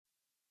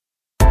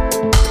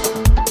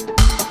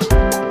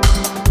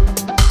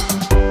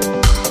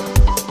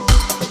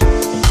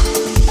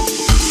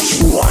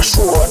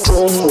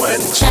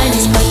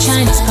Chinese pot,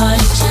 Chinese pot,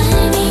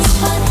 Chinese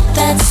pot.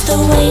 That's the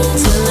way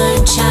to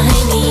learn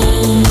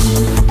Chinese.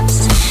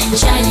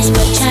 Chinese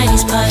pot,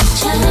 Chinese pot,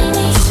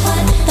 Chinese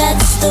pot.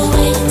 That's the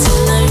way to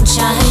learn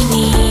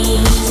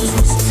Chinese.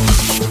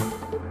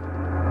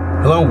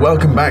 Hello,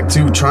 welcome back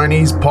to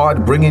Chinese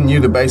Pod, bringing you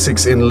the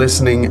basics in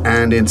listening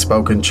and in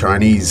spoken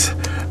Chinese.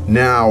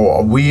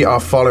 Now, we are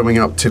following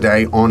up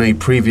today on a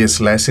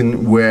previous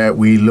lesson where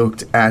we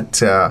looked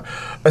at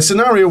a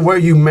scenario where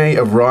you may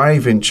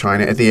arrive in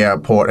China at the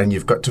airport and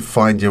you've got to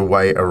find your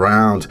way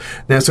around.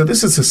 Now, so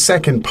this is the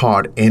second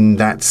part in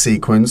that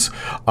sequence,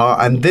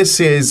 and this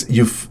is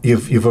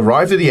you've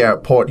arrived at the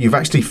airport, you've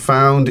actually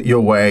found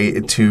your way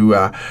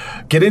to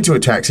get into a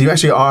taxi. You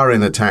actually are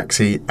in the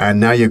taxi, and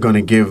now you're going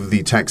to give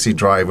the taxi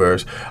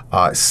drivers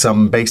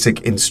some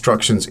basic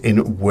instructions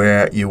in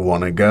where you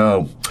want to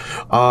go.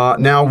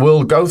 Now,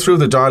 we'll go through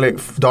the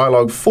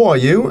dialogue for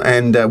you,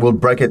 and we'll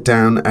break it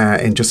down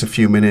in just a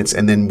few minutes,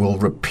 and then we'll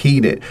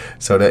repeat it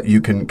so that you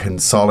can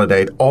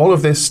consolidate. All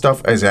of this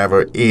stuff, as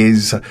ever,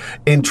 is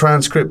in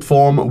transcript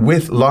form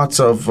with lots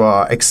of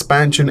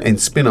expansion and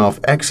spin-off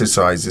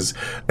exercises,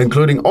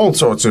 including all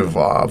sorts of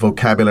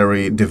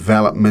vocabulary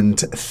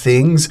development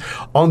things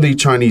on the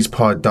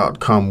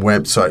ChinesePod.com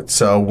website.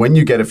 So when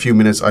you get a few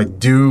minutes, I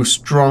do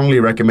strongly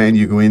recommend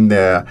you go in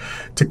there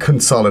to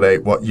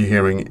consolidate what you're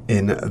hearing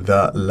in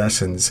the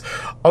lessons.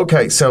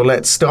 Okay, so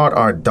let's start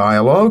our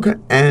dialogue,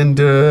 and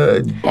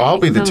I'll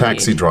be the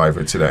taxi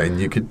driver today,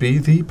 and you could be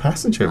the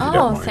passenger if you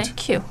don't mind. Oh,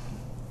 thank you.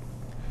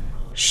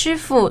 师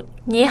傅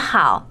你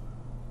好，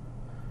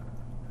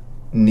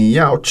你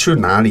要去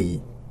哪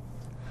里？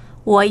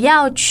我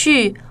要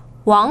去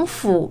王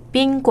府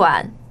宾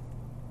馆。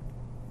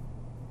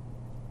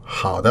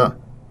好的，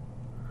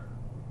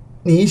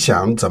你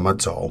想怎么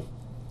走？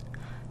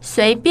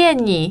随便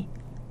你，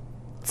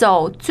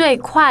走最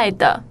快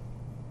的。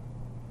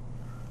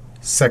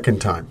Second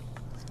time.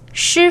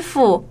 师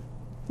傅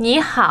你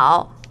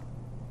好，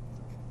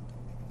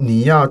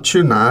你要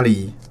去哪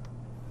里？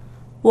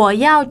我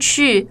要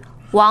去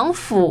王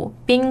府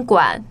宾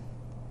馆。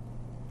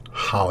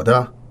好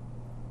的，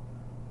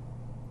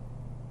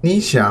你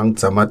想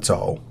怎么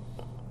走？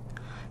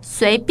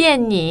随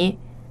便你，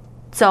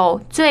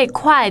走最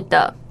快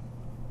的。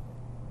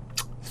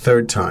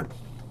Third time.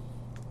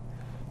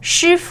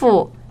 师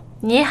傅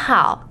你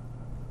好，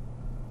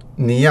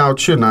你要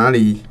去哪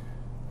里？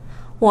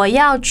我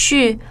要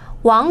去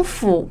王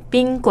府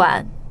宾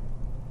馆。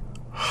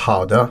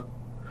好的，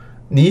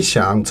你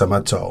想怎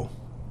么走？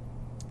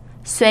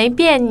随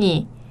便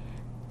你，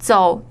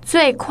走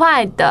最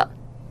快的。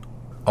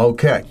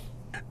Okay.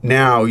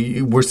 Now,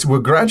 we're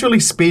gradually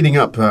speeding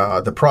up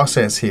the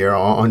process here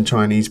on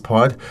Chinese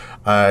Pod.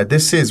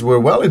 We're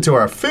well into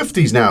our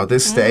 50s now,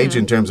 this stage,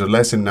 in terms of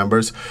lesson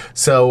numbers.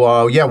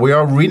 So, we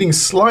are reading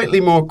slightly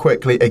more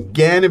quickly.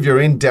 Again, if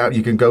you're in doubt,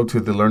 you can go to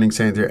the Learning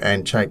Center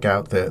and check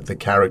out the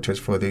characters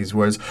for these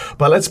words.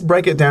 But let's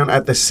break it down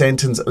at the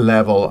sentence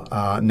level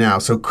now.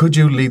 So, could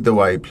you lead the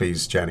way,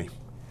 please, Jenny?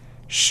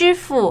 师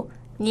傅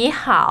你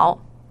好，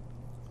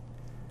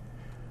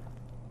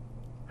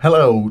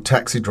 Hello,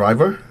 taxi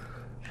driver.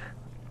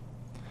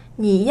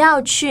 你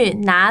要去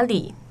哪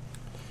里？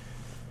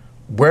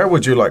 Where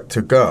would you like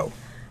to go?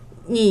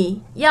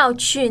 你要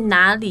去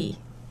哪里？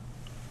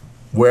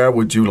 Where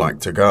would you like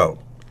to go?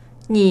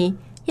 你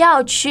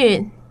要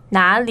去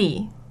哪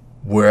里？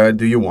 Where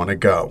do you want to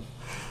go?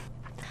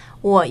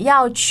 我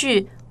要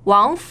去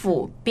王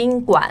府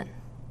宾馆。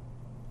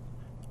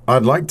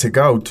 I'd like to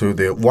go to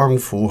the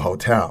Wangfu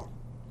Hotel.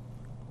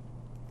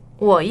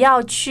 我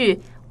要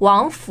去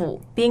王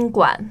府宾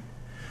馆。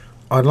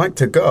 I'd like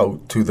to go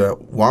to the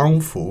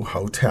Wangfu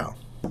Hotel.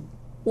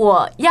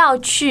 我要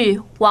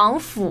去王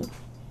府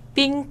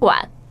宾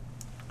馆。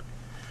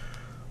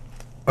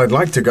 I'd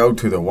like to go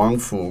to the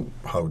Wangfu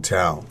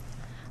Hotel.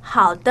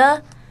 好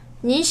的，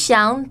你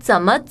想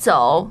怎么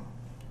走？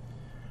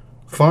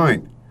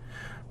 Fine.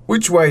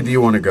 Which way do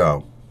you want to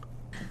go?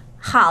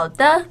 好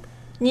的，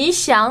你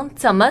想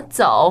怎么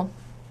走？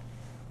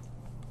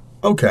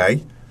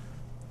 Okay.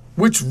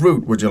 Which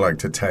route would you like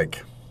to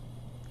take?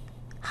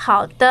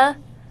 好的，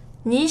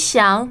你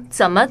想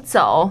怎么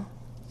走？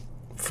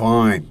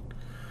 Fine.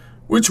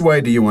 Which way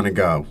do you want to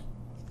go?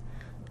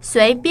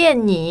 随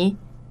便你，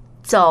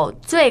走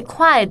最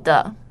快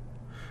的。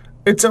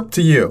 It's up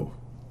to you.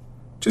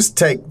 Just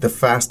take the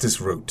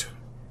fastest route.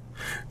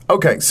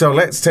 Okay, so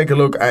let's take a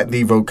look at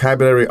the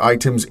vocabulary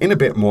items in a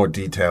bit more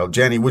detail.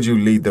 Jenny, would you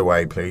lead the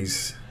way,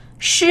 please?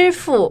 师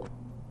傅，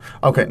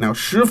 Okay, now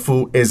师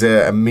傅 is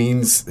a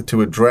means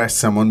to address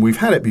someone. We've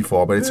had it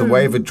before, but it's a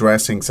way of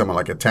addressing someone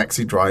like a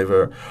taxi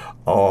driver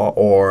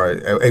or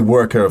a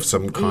worker of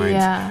some kind.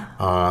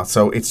 Yeah.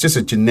 So it's just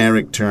a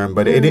generic term,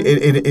 but it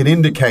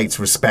indicates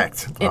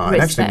respect. It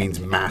respect. actually means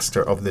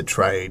master of the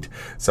trade.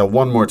 So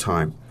one more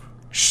time.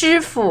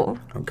 师傅，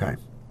 Okay.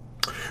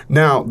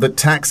 Now, the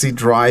taxi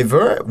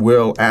driver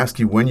will ask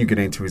you when you get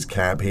into his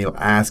cab, he'll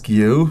ask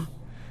you,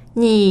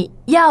 你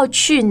要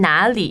去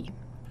哪里？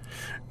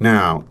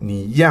 Now,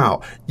 你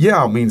要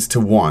means to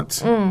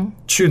want.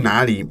 去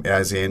哪里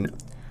as in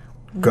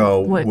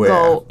go Would where.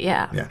 go,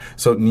 yeah. Yeah.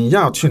 So 你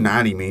要去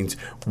哪里 means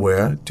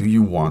where do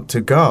you want to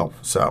go?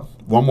 So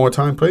one more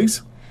time,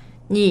 please.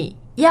 你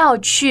要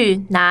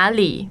去哪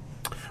里？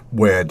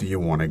 Where do you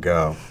want to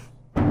go?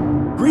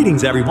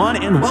 Greetings, everyone,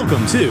 and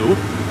welcome to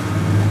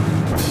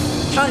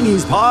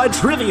Chinese Pod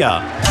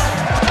Trivia.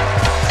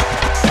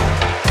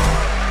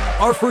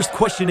 Our first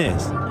question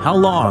is, how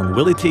long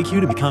will it take you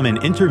to become an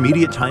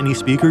intermediate Chinese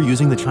speaker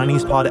using the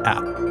Chinese Pod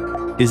app?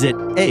 Is it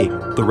A,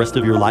 the rest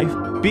of your life?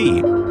 B,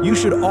 you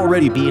should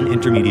already be an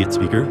intermediate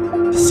speaker?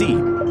 C,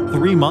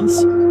 3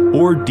 months?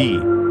 Or D,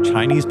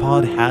 Chinese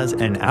Pod has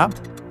an app?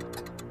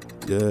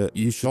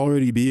 You should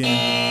already be in.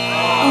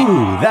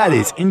 Ooh, that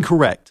is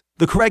incorrect.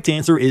 The correct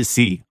answer is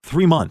C,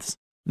 3 months.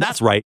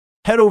 That's right.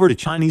 Head over to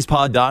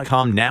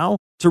ChinesePod.com now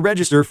to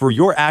register for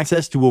your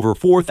access to over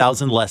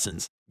 4,000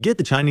 lessons. Get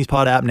the Chinese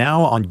Pod app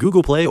now on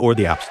Google Play or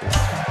the App Store.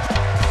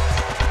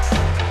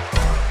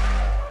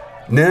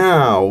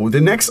 Now, the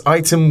next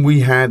item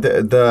we had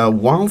the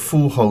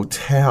Wangfu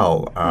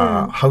Hotel.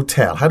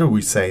 Hotel. How do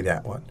we say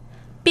that one?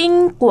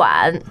 宾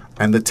馆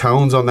And the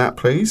tones on that,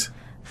 please.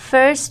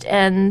 first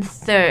and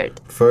third.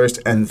 First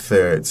and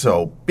third.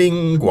 So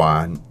宾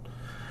馆.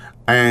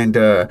 And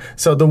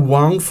so the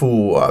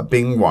Wangfu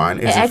Bingguan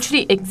is It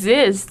actually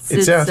exists.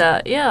 It's It's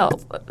a-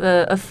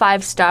 a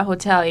 5-star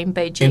hotel in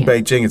Beijing. in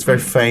Beijing. It's a very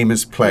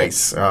famous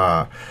place.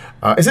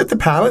 Is it the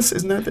palace?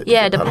 Isn't that?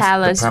 Yeah, the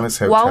palace. The palace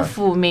hotel.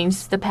 Wangfu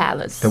means the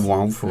palace. The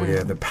Wangfu,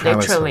 yeah, the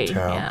palace Literally,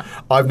 hotel. yeah.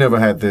 I've never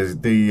had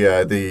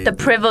the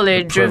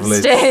privilege of privilege.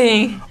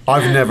 staying.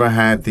 I've never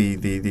had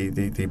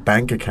the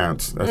bank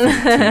account I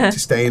think, to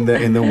stay in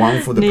the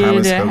Wangfu, the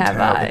palace Neither hotel.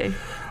 have I.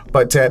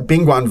 But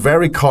Bingguan,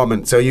 very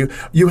common. So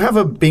you have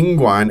a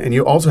Bingguan and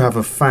you also have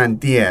a Fan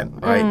Dian,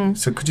 right?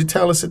 So could you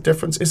tell us the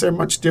difference? Is there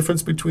much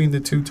difference between the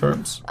two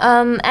terms?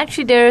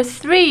 Actually, there are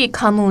 3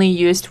 commonly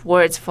used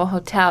words for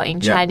hotel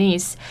in Yeah.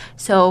 Chinese.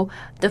 So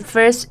the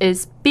first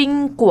is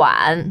宾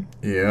馆.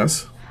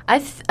 Yes.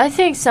 I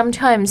think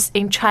sometimes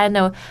in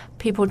China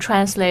people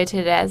translate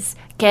it as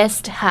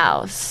guest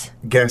house.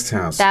 Guest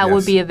house. That yes.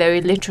 would be a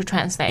very literal Yes,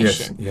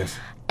 translation. yes.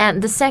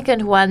 And the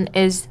second one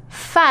is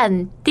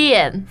饭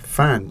店.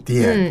 Fan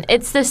Dian.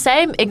 It's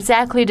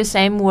exactly the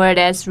same word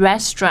as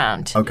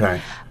restaurant. Okay.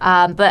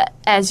 But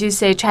as you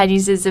say,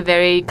 Chinese is a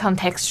very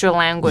contextual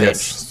language,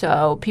 Yes.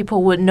 so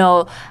people would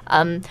know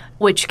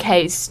which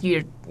case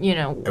A what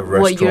you're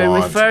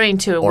restaurant referring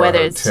to, or a whether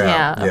it's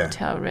hotel. a Yeah.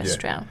 hotel, Yeah.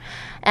 restaurant.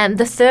 And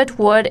the third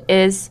word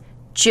is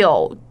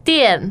酒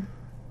店.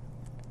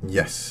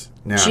 Yes.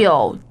 Now,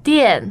 酒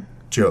店.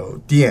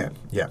 酒店.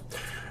 Yeah.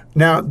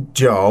 Now,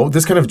 Joe,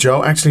 this kind of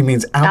Joe actually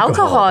means alcohol.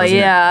 Alcohol, doesn't it?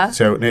 yeah.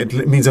 So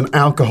it means an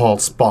alcohol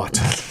spot.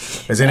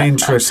 It's an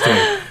interesting.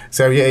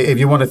 So yeah, if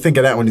you want to think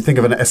of that, when you think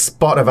of a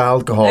spot of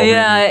alcohol,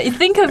 Yeah, you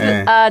think of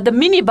the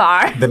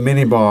minibar. the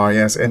minibar,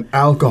 yes, an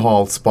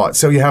alcohol spot.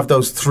 So you have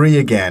those 3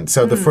 again.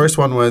 So the first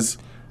one was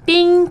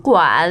宾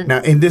馆. now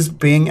in this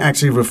Bing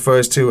actually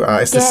refers to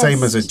it's the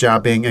same as a Guest.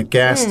 jia being a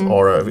guest,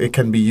 or it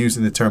can be used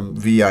in the term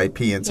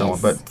VIP and so on.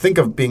 Yes. But think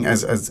of Bing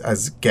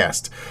as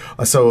guest.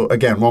 So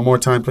again, one more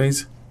time,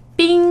 please.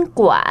 宾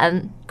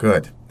馆.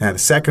 Good. Now the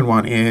second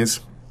one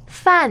is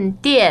饭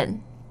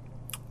店.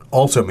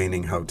 also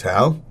meaning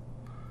hotel.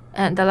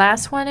 And the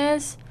last one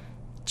is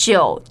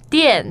酒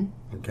店.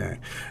 Okay.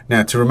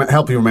 Now, to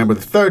help you remember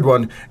the third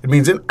one, it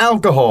means an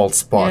alcohol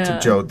spot, Yeah.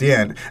 酒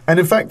店. And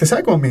in fact, the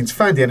second one means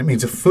fan dian. It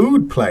means a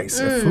food place,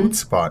 a food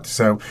spot.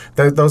 So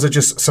those are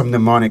just some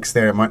mnemonics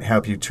there. It might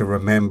help you to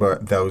remember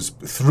those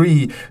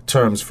 3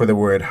 terms for the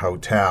word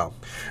hotel.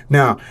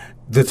 Now,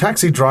 the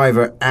taxi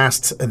driver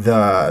asked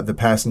the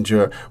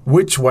passenger,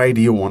 which way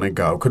do you want to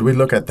go? Could we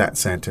look at that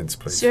sentence,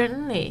 please?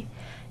 Certainly.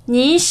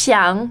 你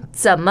想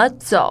怎么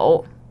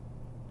走?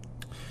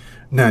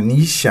 Now,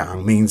 你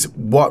想 means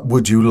what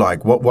would you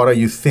like? What are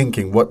you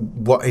thinking? What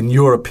in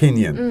your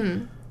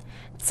opinion?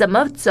 怎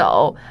么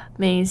走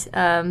means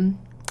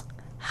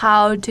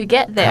how to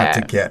get there. How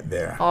to get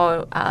there.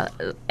 Or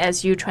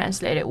as you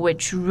translate it,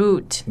 which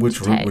route Which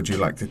to route take. would you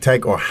like to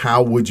take, or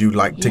how would you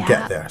like to Yeah.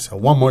 get there? So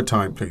one more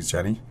time, please,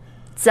 Jenny.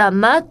 怎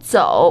么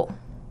走?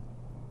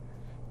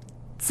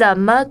 怎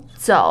么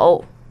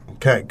走?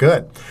 Okay,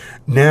 good.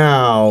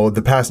 Now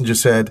the passenger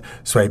said,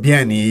 随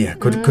便你.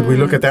 Could we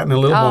look at that in a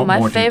little Oh, more, my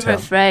more favorite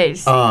detail?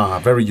 phrase.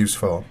 Very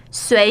useful.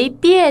 随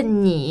便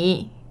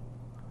你.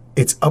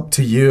 It's up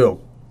to you.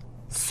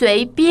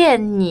 随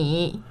便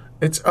你.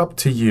 It's up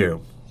to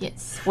you.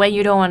 Yes, when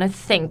you don't want to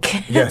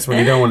think. Yes, when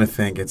you don't want to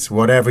think, it's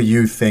whatever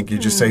you think. You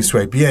just say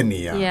随便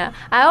你. Yeah,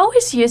 I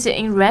always use it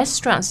in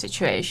restaurant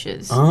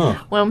situations.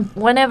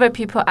 Whenever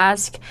people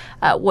ask,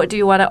 "What do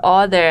you want to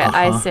order?"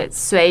 I said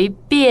随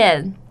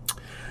便.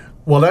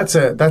 Well, that's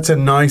a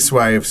nice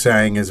way of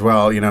saying as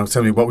well,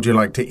 somebody, what would you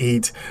like to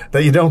eat?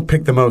 That you don't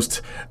pick the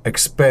most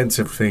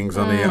expensive things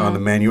on the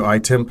menu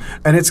item,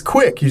 and it's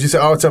quick. You just say,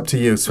 "Oh, it's up to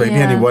you, 随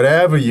便你, Yeah.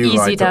 whatever you Easy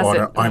like to does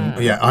order."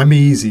 it. I'm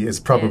easy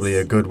is probably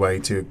Yes. a good way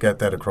to get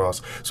that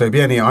across. 随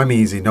便你, I'm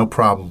easy, no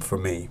problem for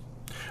me.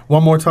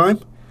 One more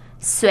time.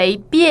 随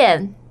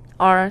便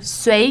or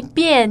随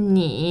便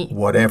你.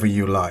 Whatever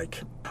you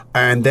like.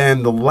 And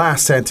then the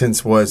last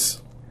sentence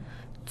was,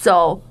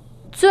 走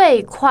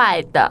最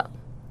快的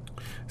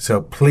so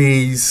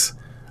please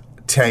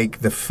take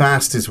the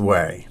fastest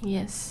way.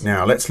 Yes.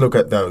 Now, let's look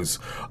at those.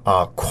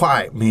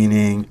 快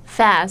meaning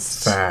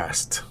Fast.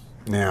 fast.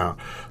 Now,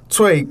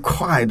 最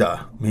快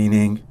的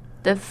meaning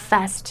The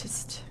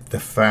fastest. the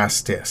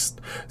fastest.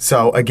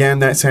 So, again,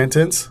 that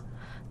sentence.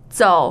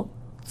 走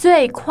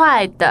最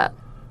快的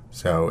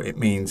So, it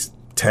means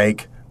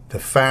take the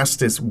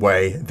fastest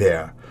way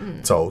there.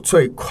 走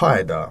最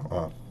快的.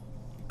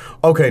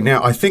 Okay,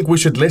 now I think we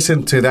should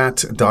listen to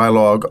that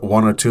dialogue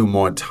one or two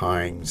more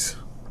times.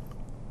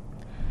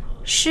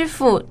 师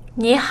傅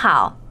你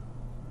好，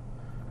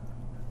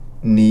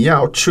你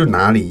要去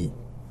哪里？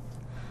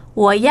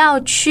我要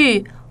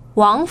去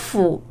王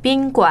府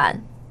宾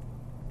馆。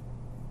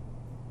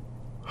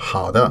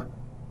好的。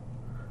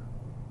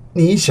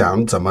你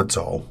想怎么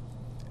走？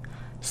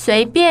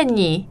随便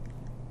你，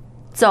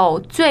走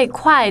最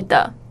快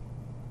的。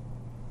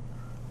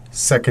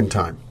 Second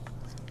time.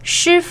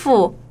 师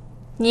傅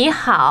你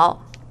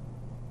好，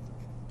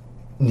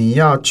你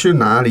要去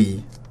哪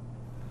里？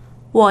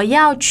我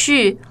要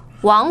去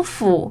王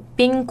府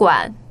宾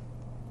馆。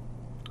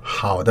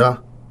好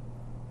的。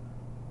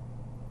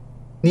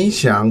你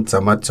想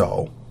怎么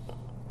走？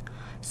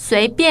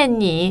随便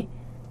你，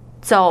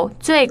走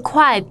最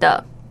快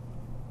的。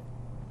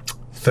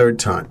 Third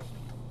time.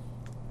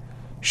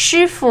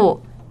 师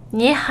傅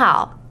你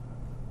好，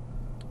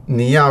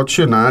你要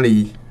去哪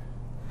里？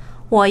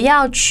我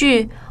要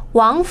去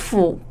王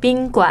府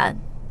宾馆。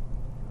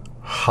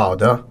好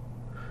的。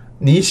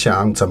你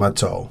想怎么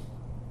走？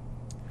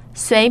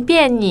随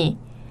便你，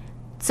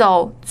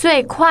走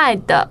最快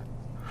的。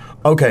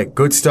 Okay,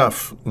 good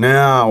stuff.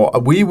 Now,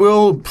 we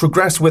will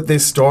progress with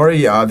this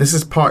story. This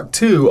is part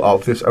 2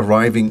 of this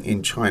arriving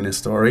in China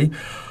story.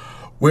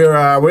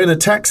 We're in a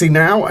taxi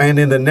now, and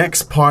in the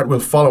next part, we'll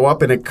follow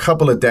up in a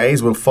couple of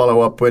days. We'll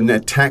follow up in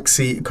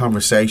taxi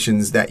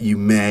conversations that you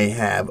may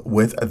have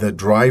with the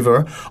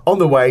driver on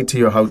the way to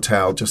your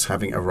hotel, just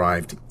having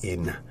arrived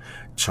in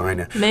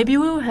China. Maybe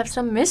we will have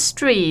some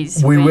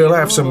mysteries. We for will you.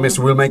 have some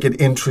mystery. We'll make it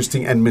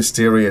interesting and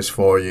mysterious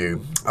for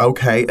you.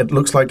 Okay, it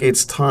looks like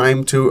it's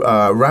time to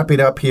wrap it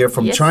up here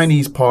from Yes.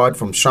 Chinese Pod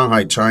from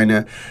Shanghai,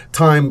 China.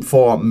 Time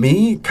for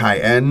me, Kai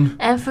En.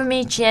 And for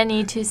me,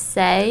 Jenny, to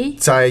say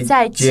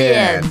再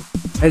见.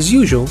 As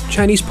usual,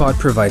 ChinesePod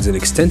provides an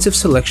extensive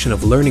selection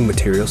of learning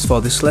materials for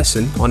this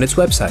lesson on its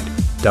website,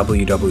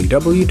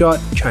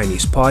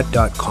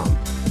 www.chinesepod.com.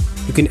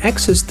 You can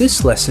access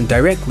this lesson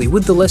directly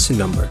with the lesson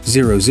number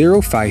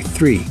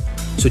 0053.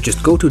 So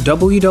just go to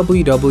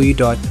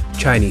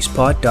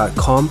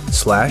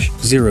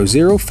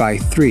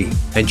www.chinesepod.com/0053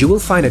 and you will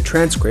find a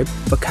transcript,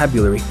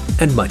 vocabulary,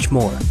 and much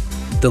more.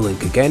 The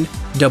link again,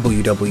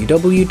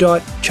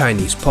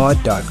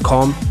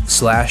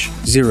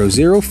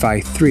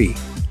 www.chinesepod.com/0053.